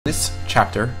This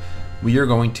chapter, we are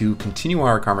going to continue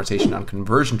our conversation on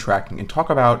conversion tracking and talk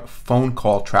about phone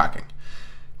call tracking.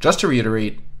 Just to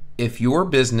reiterate, if your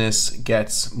business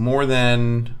gets more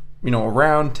than,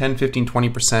 around 10, 15,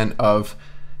 20% of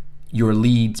your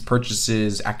leads,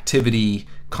 purchases, activity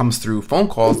comes through phone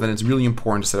calls, then it's really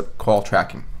important to set up call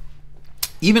tracking.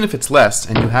 Even if it's less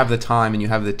and you have the time and you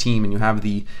have the team and you have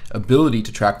the ability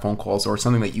to track phone calls or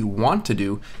something that you want to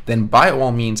do, then by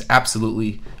all means,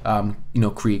 absolutely,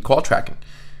 create call tracking.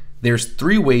 There's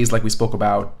 3 ways, like we spoke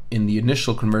about in the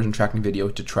initial conversion tracking video,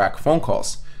 to track phone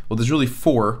calls. Well, there's really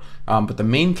 4, but the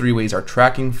main 3 ways are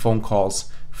tracking phone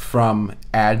calls from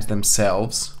ads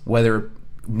themselves, whether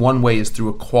one way is through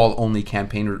a call-only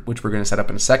campaign, which we're going to set up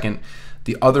in a second.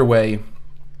 The other way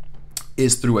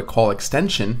is through a call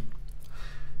extension.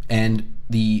 And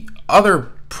the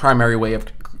other primary way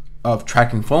of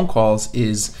tracking phone calls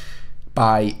is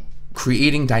by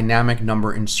creating dynamic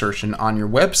number insertion on your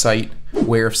website,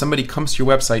 where if somebody comes to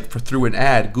your website through an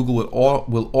ad, Google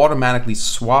will automatically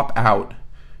swap out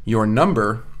your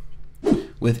number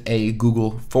with a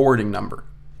Google forwarding number.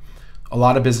 A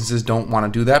lot of businesses don't want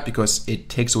to do that because it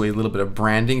takes away a little bit of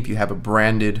branding if you have a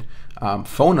branded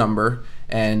phone number.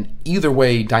 And either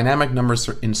way, dynamic number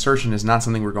insertion is not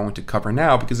something we're going to cover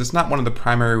now because it's not one of the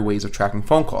primary ways of tracking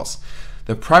phone calls.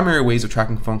 The primary ways of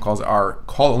tracking phone calls are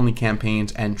call-only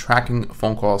campaigns and tracking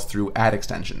phone calls through ad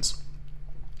extensions.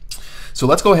 So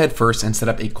let's go ahead first and set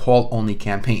up a call-only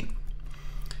campaign.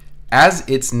 As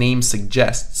its name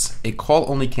suggests, a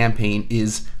call-only campaign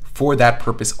is for that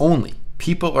purpose only.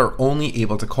 People are only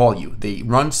able to call you. They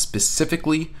run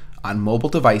specifically on mobile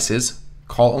devices.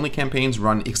 Call-only campaigns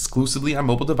run exclusively on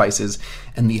mobile devices,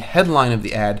 and the headline of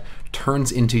the ad turns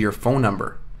into your phone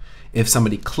number. If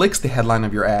somebody clicks the headline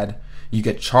of your ad, you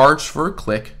get charged for a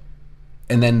click,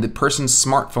 and then the person's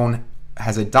smartphone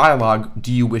has a dialogue,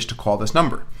 do you wish to call this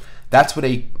number? That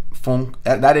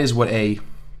is what a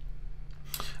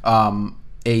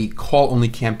call-only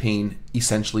campaign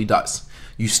essentially does.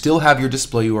 You still have your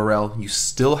display URL, you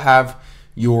still have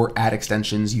your ad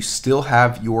extensions, you still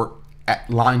have your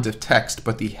lines of text,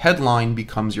 but the headline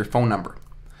becomes your phone number.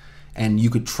 And you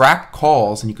could track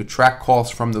calls, and you could track calls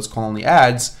from those call-only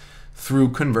ads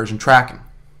through conversion tracking.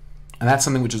 And that's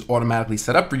something which is automatically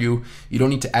set up for you. You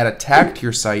don't need to add a tag to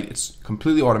your site. It's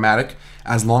completely automatic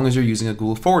as long as you're using a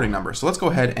Google forwarding number. So let's go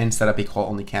ahead and set up a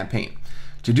call-only campaign.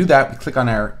 To do that, we click on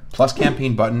our plus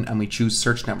campaign button and we choose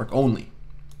search network only.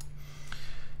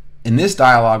 In this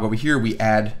dialog over here, we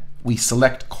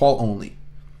select call only.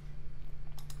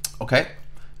 Okay,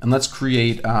 and let's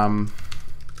create,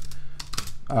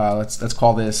 let's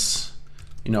call this,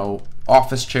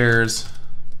 office chairs,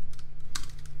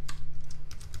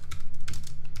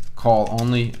 call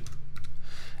only,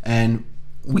 and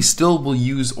we still will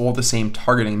use all the same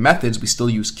targeting methods. We still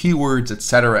use keywords,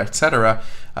 etc.,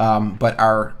 but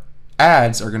our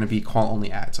ads are going to be call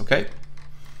only ads, okay?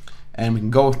 And we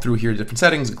can go through here to different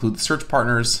settings, include the search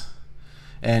partners.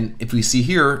 And if we see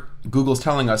here, Google's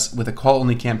telling us with a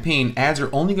call-only campaign, ads are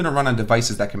only going to run on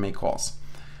devices that can make calls.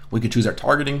 We could choose our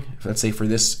targeting. Let's say for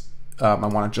this, I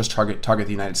want to just target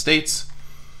the United States.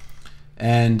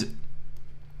 And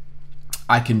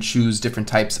I can choose different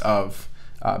types of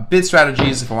bid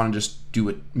strategies. If I want to just do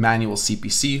a manual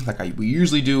CPC like we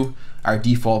usually do, our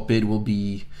default bid will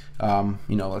be,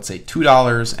 let's say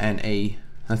 $2 and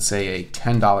let's say a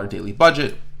 $10 daily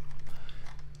budget.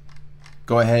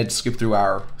 Go ahead, skip through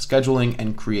our scheduling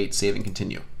and create, save, and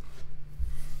continue.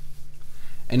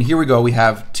 And here we go, we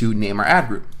have to name our ad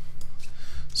group.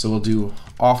 So we'll do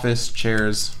office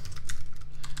chairs.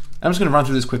 I'm just going to run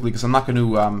through this quickly because I'm not going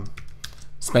to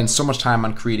spend so much time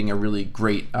on creating a really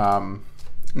great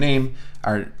name.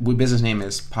 Our business name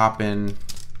is Poppin'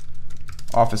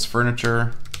 Office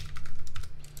Furniture.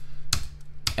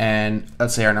 And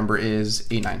let's say our number is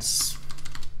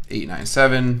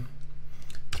 897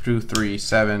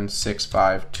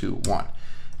 2376521.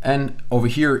 And over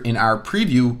here in our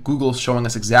preview, Google's showing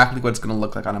us exactly what it's going to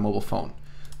look like on a mobile phone.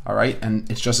 All right, and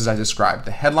it's just as I described.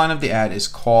 The headline of the ad is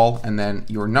call and then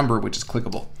your number, which is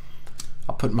clickable.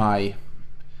 I'll put my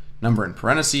number in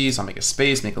parentheses, I'll make a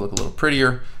space, make it look a little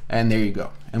prettier, and there you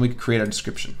go. And we can create our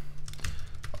description.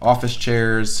 Office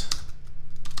chairs,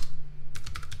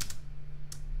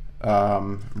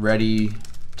 ready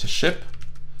to ship.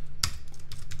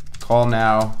 Call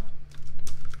now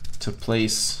to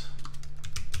place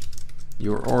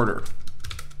your order.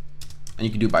 And you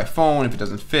can do by phone if it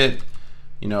doesn't fit.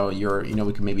 We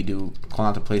can maybe do call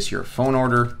now to place your phone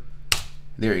order.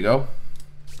 There you go.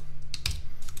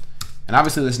 And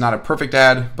obviously this is not a perfect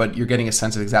ad, but you're getting a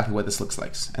sense of exactly what this looks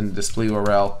like. And the display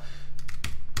URL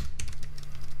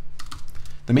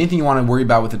The main thing you want to worry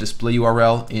about with the display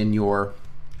URL in your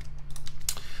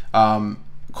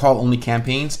call-only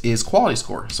campaigns is quality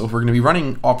score. So if we're going to be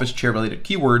running office chair related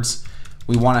keywords,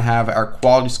 we want to have our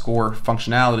quality score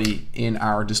functionality in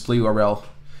our display URL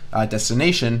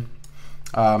destination,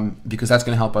 because that's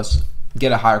going to help us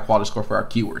get a higher quality score for our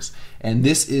keywords. And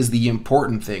this is the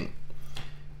important thing.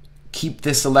 Keep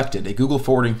this selected, a Google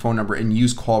forwarding phone number, and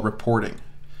use call reporting.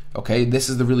 Okay, this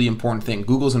is the really important thing.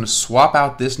 Google's going to swap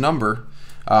out this number,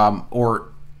 or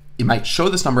it might show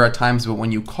this number at times, but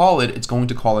when you call it, it's going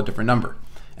to call a different number.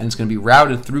 And it's going to be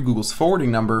routed through Google's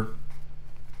forwarding number,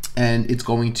 and it's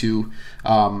going to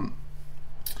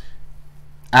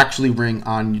actually ring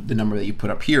on the number that you put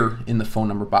up here in the phone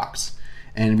number box.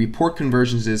 And report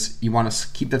conversions is, you want to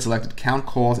keep that selected, count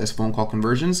calls as phone call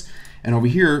conversions. And over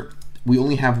here, we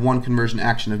only have one conversion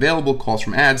action available, calls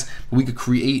from ads, but we could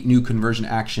create new conversion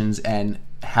actions and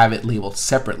have it labeled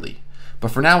separately. But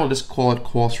for now, we'll just call it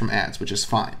calls from ads, which is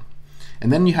fine.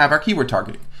 And then you have our keyword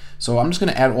targeting. So I'm just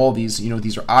going to add all these.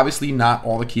 These are obviously not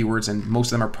all the keywords, and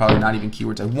most of them are probably not even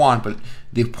keywords I want, but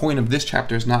the point of this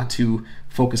chapter is not to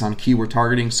focus on keyword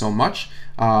targeting so much.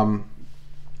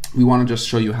 We want to just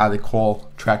show you how the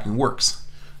call tracking works.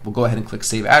 We'll go ahead and click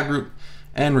Save Ad Group,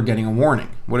 and we're getting a warning.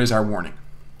 What is our warning?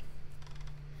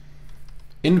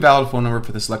 Invalid phone number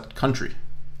for the selected country.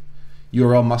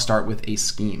 URL must start with a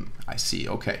scheme. I see,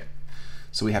 okay.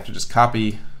 So we have to just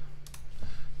copy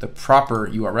the proper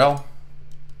URL.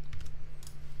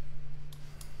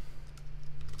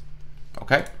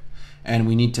 Okay, and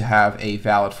we need to have a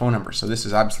valid phone number. So this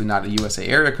is obviously not a USA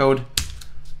area code.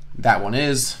 That one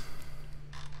is,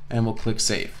 and we'll click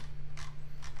Save.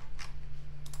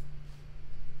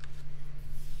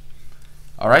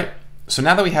 All right, so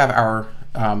now that we have our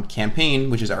campaign,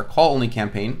 which is our call-only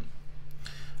campaign,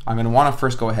 I'm going to want to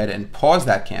first go ahead and pause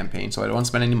that campaign so I don't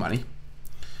spend any money.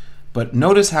 But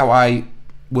notice how I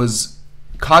was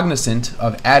cognizant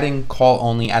of adding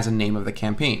call-only as a name of the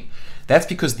campaign. That's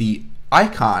because the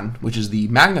icon, which is the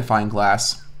magnifying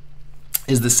glass,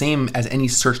 is the same as any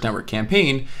search network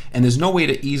campaign, and there's no way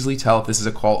to easily tell if this is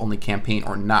a call-only campaign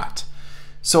or not.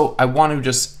 So I want to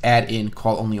just add in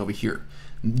call-only over here.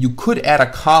 You could add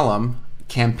a column,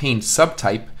 campaign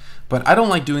subtype, but I don't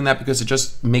like doing that because it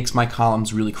just makes my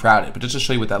columns really crowded. But just to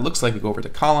show you what that looks like, we go over to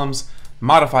columns,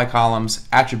 modify columns,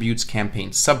 attributes, campaign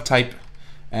subtype,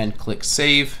 and click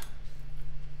Save.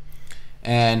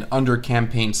 And under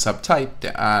campaign subtype,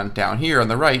 down here on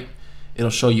the right, it'll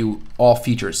show you all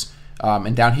features.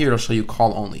 And down here, it'll show you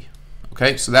call only.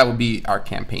 Okay, so that would be our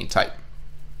campaign type.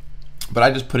 But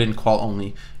I just put in call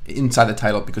only inside the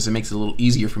title because it makes it a little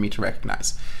easier for me to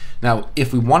recognize. Now,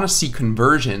 if we want to see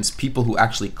conversions, people who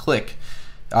actually click,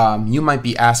 you might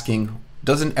be asking,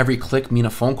 doesn't every click mean a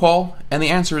phone call? And the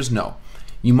answer is no.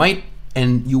 You might,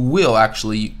 and you will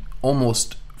actually,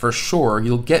 almost for sure,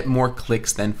 you'll get more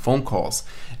clicks than phone calls.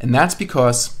 And that's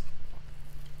because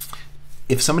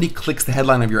if somebody clicks the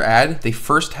headline of your ad, they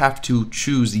first have to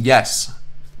choose yes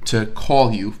to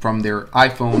call you from their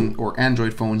iPhone or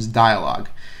Android phone's dialog.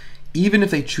 Even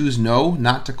if they choose no,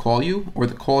 not to call you, or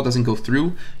the call doesn't go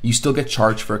through, you still get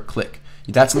charged for a click.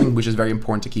 That's something which is very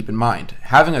important to keep in mind.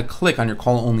 Having a click on your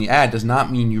call-only ad does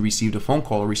not mean you received a phone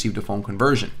call or received a phone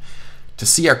conversion. To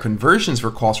see our conversions for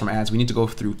calls from ads, we need to go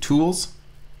through Tools.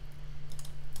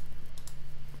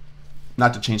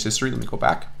 Not to change history, let me go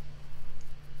back.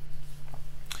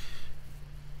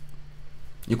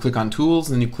 You click on Tools,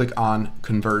 and then you click on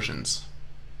Conversions.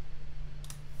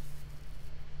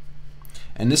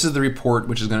 And this is the report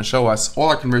which is going to show us all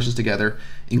our conversions together,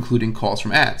 including calls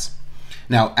from ads.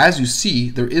 Now, as you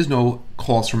see, there is no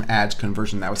calls from ads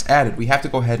conversion that was added. We have to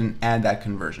go ahead and add that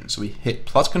conversion. So we hit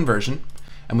plus conversion,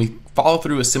 and we follow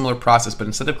through a similar process, but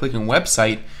instead of clicking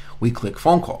website, we click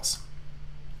phone calls.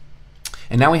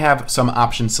 And now we have some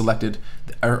options selected,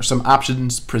 or some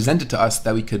options presented to us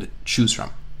that we could choose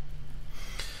from.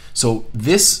 So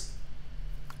this,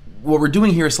 what we're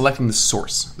doing here is selecting the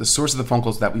source of the phone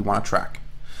calls that we want to track.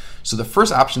 So the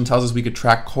first option tells us we could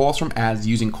track calls from ads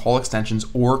using call extensions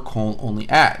or call-only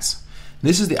ads.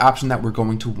 This is the option that we're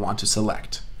going to want to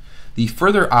select. The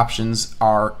further options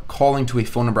are calling to a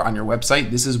phone number on your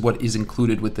website. This is what is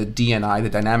included with the DNI, the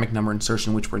dynamic number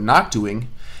insertion, which we're not doing,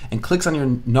 and clicks on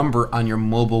your number on your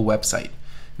mobile website.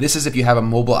 This is if you have a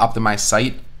mobile optimized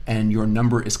site and your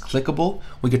number is clickable,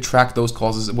 we could track those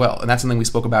calls as well. And that's something we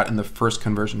spoke about in the first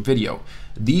conversion video.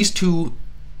 These two,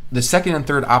 the second and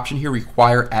third option here,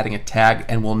 require adding a tag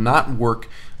and will not work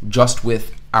just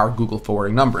with our Google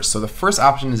forwarding numbers. So the first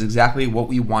option is exactly what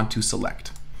we want to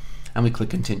select. And we click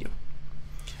continue.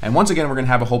 And once again, we're going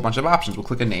to have a whole bunch of options. We'll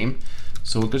click a name.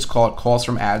 So we'll just call it calls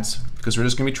from ads because we're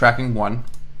just going to be tracking one.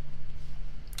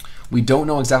 We don't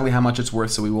know exactly how much it's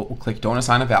worth, so we'll click don't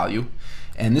assign a value.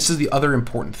 And this is the other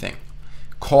important thing,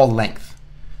 call length.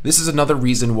 This is another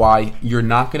reason why you're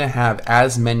not going to have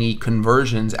as many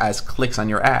conversions as clicks on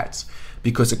your ads,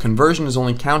 because a conversion is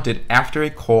only counted after a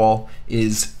call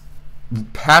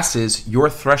passes your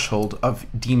threshold of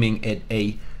deeming it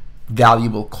a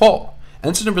valuable call.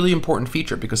 And this is a really important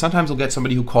feature, because sometimes you'll get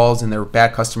somebody who calls and they're a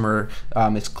bad customer.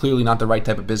 It's clearly not the right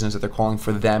type of business that they're calling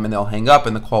for them, and they'll hang up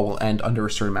and the call will end under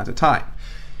a certain amount of time.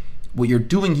 What you're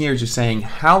doing here is you're saying,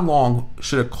 how long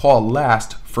should a call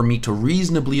last for me to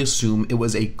reasonably assume it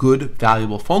was a good,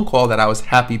 valuable phone call that I was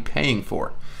happy paying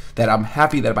for, that I'm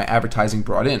happy that my advertising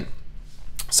brought in.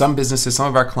 Some businesses, some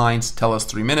of our clients tell us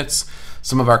 3 minutes,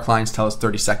 some of our clients tell us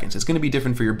 30 seconds. It's going to be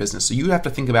different for your business. So you have to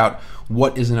think about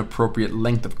what is an appropriate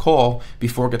length of call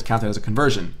before it gets counted as a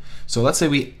conversion. So let's say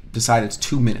we decide it's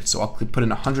 2 minutes. So I'll put in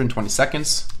 120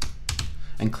 seconds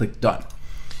and click done.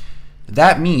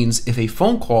 That means if a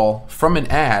phone call from an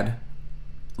ad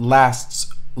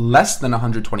lasts less than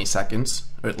 120 seconds,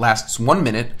 or it lasts 1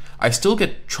 minute, I still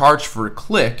get charged for a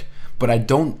click, but I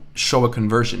don't show a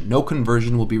conversion. No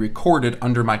conversion will be recorded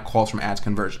under my calls from ads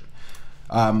conversion.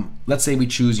 Let's say we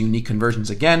choose unique conversions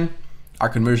again. Our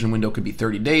conversion window could be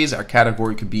 30 days. Our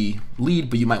category could be lead,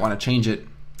 but you might want to change it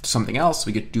to something else.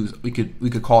 We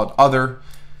could call it other.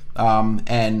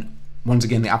 And once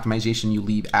again, the optimization you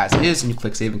leave as is, and you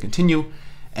click save and continue.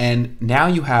 And now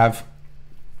you have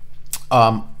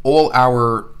all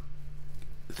our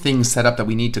things set up that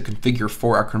we need to configure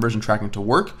for our conversion tracking to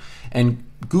work. And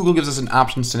Google gives us an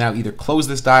option to now either close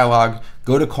this dialog,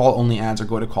 go to call only ads, or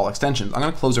go to call extensions. I'm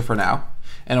going to close it for now.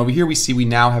 And over here we see we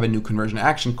now have a new conversion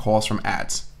action, calls from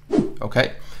ads.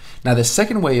 Okay. Now the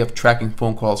second way of tracking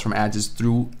phone calls from ads is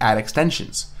through ad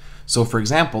extensions. So for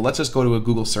example, let's just go to a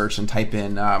Google search and type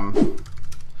in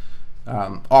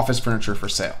office furniture for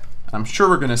sale. I'm sure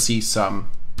we're going to see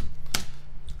some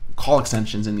call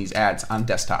extensions in these ads on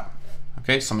desktop.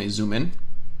 Okay, so let me zoom in.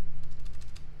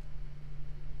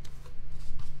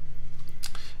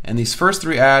 And these first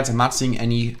 3 ads, I'm not seeing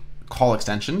any call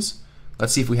extensions.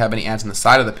 Let's see if we have any ads on the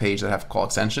side of the page that have call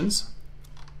extensions.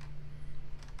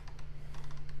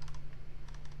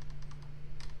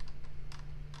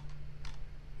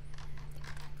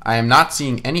 I am not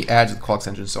seeing any ads with call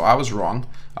extensions, so I was wrong.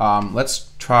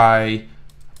 Let's try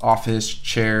office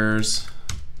chairs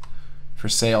for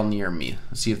sale near me.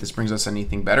 Let's see if this brings us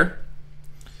anything better.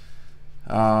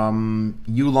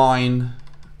 Uline,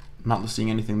 not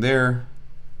seeing anything there.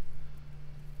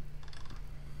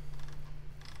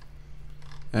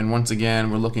 And once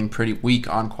again, we're looking pretty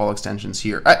weak on call extensions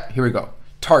here. Here we go.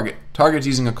 Target. Target's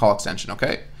using a call extension,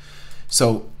 okay?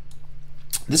 So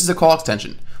this is a call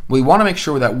extension. We want to make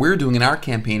sure that we're doing in our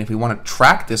campaign, if we want to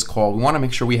track this call, we want to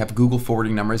make sure we have Google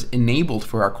forwarding numbers enabled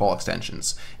for our call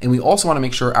extensions. And we also want to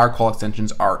make sure our call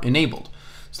extensions are enabled.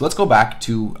 So let's go back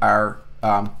to our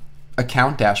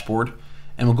account dashboard,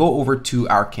 and we'll go over to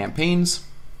our campaigns,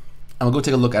 and we'll go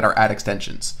take a look at our ad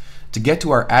extensions. To get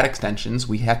to our ad extensions,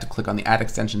 we have to click on the ad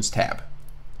extensions tab.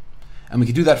 And we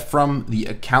can do that from the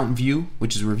account view,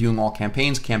 which is reviewing all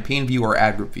campaigns, campaign view, or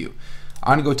ad group view.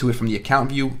 I'm going to go to it from the account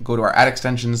view, go to our ad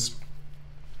extensions,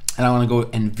 and I want to go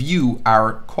and view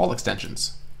our call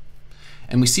extensions.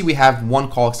 And we see we have one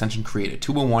call extension created,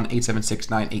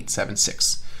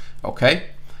 211-876-9876. Okay?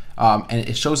 And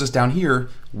it shows us down here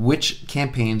which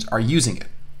campaigns are using it.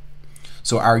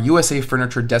 So our USA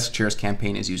Furniture Desk Chairs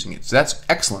campaign is using it. So that's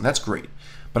excellent, that's great.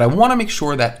 But I want to make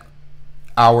sure that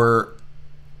our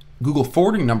Google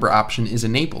forwarding number option is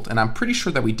enabled. And I'm pretty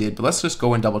sure that we did, but let's just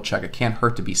go and double check. It can't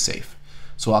hurt to be safe.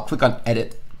 So I'll click on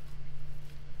edit.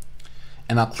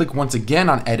 And I'll click once again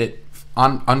on edit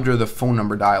under the phone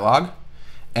number dialog.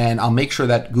 And I'll make sure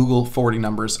that Google forwarding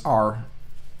numbers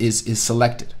is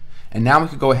selected. And now we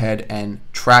could go ahead and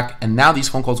track, and now these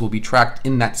phone calls will be tracked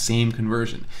in that same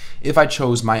conversion. If I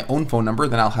chose my own phone number,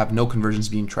 then I'll have no conversions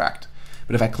being tracked.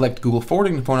 But if I collect Google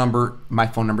forwarding phone number, my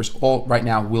phone numbers all right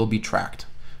now will be tracked.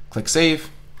 Click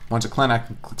save. Once it's clicked, I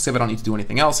can click save. I don't need to do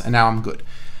anything else, and now I'm good.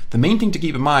 The main thing to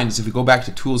keep in mind is if we go back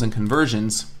to tools and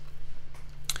conversions,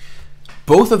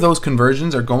 both of those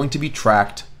conversions are going to be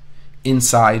tracked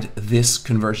inside this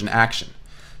conversion action.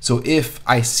 So if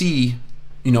I see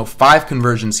 5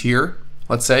 conversions here,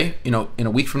 let's say, in a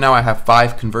week from now I have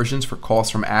 5 conversions for calls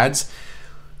from ads.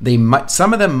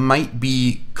 Some of them might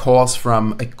be calls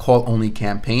from a call only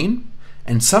campaign,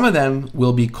 and some of them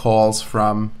will be calls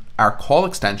from our call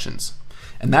extensions.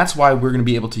 And that's why we're going to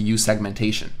be able to use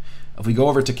segmentation. If we go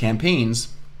over to campaigns,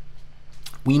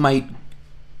 we might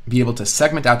be able to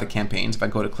segment out the campaigns. If I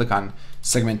go to click on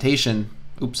segmentation,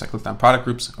 oops, I clicked on product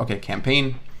groups. Okay,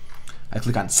 campaign. I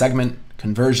click on segment,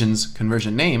 conversions,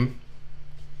 conversion name.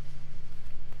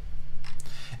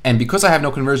 And because I have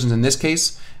no conversions in this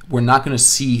case, we're not going to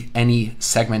see any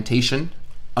segmentation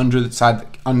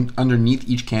underneath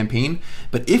each campaign.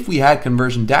 But if we had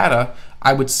conversion data,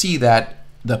 I would see that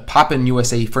the Pop-In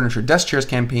USA Furniture Desk Chairs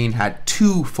campaign had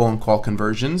 2 phone call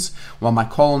conversions, while my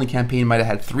call only campaign might have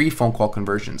had 3 phone call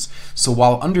conversions. So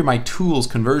while under my tools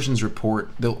conversions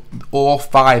report, all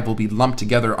 5 will be lumped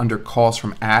together under calls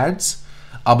from ads,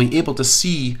 I'll be able to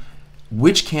see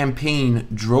which campaign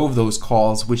drove those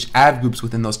calls, which ad groups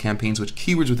within those campaigns, which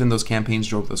keywords within those campaigns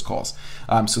drove those calls.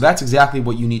 So that's exactly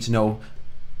what you need to know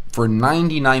for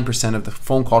 99% of the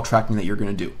phone call tracking that you're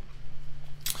going to do.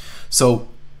 So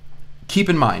keep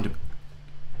in mind,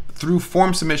 through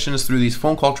form submissions, through these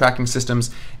phone call tracking systems,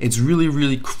 it's really,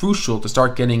 really crucial to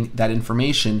start getting that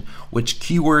information, which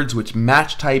keywords, which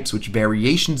match types, which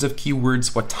variations of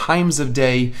keywords, what times of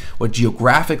day, what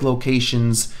geographic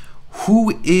locations,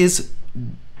 who is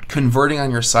converting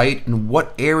on your site, and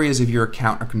what areas of your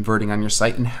account are converting on your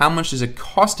site, and how much is it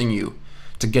costing you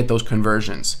to get those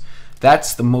conversions.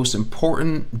 That's the most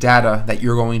important data that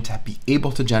you're going to be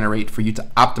able to generate for you to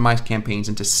optimize campaigns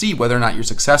and to see whether or not you're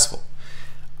successful.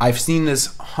 I've seen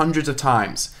this hundreds of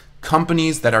times.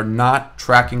 Companies that are not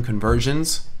tracking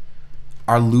conversions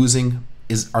are losing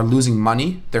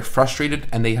money. They're frustrated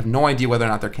and they have no idea whether or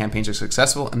not their campaigns are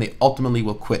successful, and they ultimately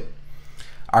will quit.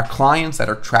 Our clients that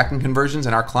are tracking conversions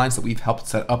and our clients that we've helped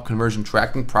set up conversion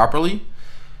tracking properly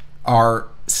are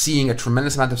seeing a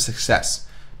tremendous amount of success,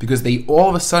 because they all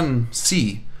of a sudden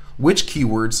see which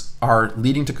keywords are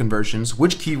leading to conversions,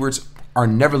 which keywords are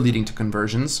never leading to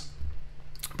conversions,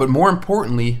 but more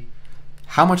importantly,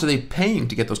 how much are they paying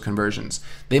to get those conversions?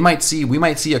 We might see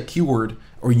a keyword,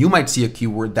 or you might see a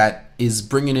keyword that is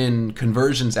bringing in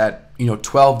conversions at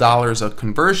 $12 a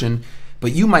conversion,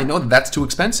 but you might know that that's too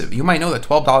expensive. You might know that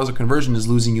 $12 a conversion is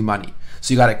losing you money.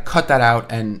 So you got to cut that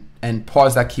out and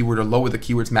pause that keyword or lower the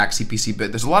keyword's max CPC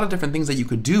bid. There's a lot of different things that you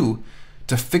could do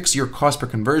to fix your cost per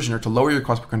conversion, or to lower your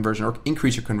cost per conversion, or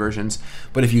increase your conversions.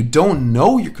 But if you don't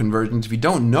know your conversions, if you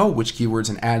don't know which keywords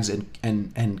and ads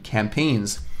and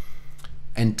campaigns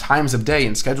and times of day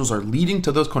and schedules are leading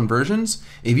to those conversions,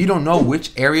 if you don't know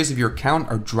which areas of your account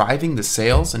are driving the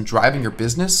sales and driving your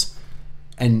business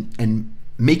and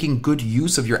making good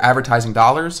use of your advertising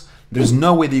dollars, there's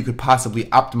no way that you could possibly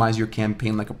optimize your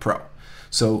campaign like a pro.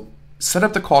 So set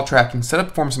up the call tracking, set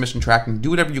up form submission tracking,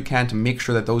 do whatever you can to make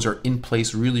sure that those are in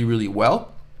place really, really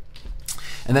well.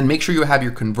 And then make sure you have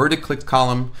your converted click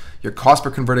column, your cost per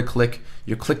converted click,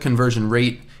 your click conversion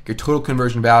rate, your total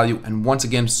conversion value, and once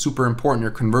again, super important,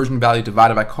 your conversion value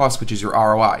divided by cost, which is your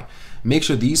ROI. Make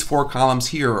sure these 4 columns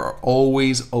here are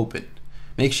always open.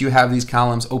 Make sure you have these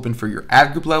columns open for your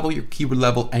ad group level, your keyword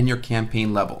level, and your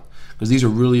campaign level, because these are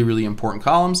really, really important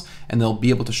columns, and they'll be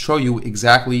able to show you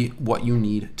exactly what you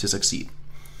need to succeed.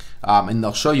 And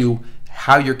they'll show you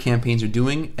how your campaigns are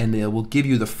doing, and they will give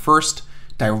you the first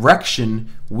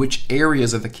direction which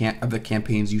areas of the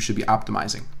campaigns you should be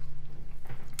optimizing.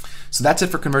 So that's it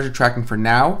for conversion tracking for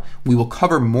now. We will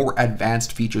cover more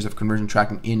advanced features of conversion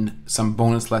tracking in some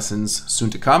bonus lessons soon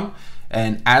to come.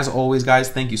 And as always, guys,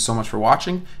 thank you so much for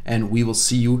watching, and we will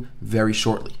see you very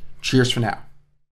shortly. Cheers for now.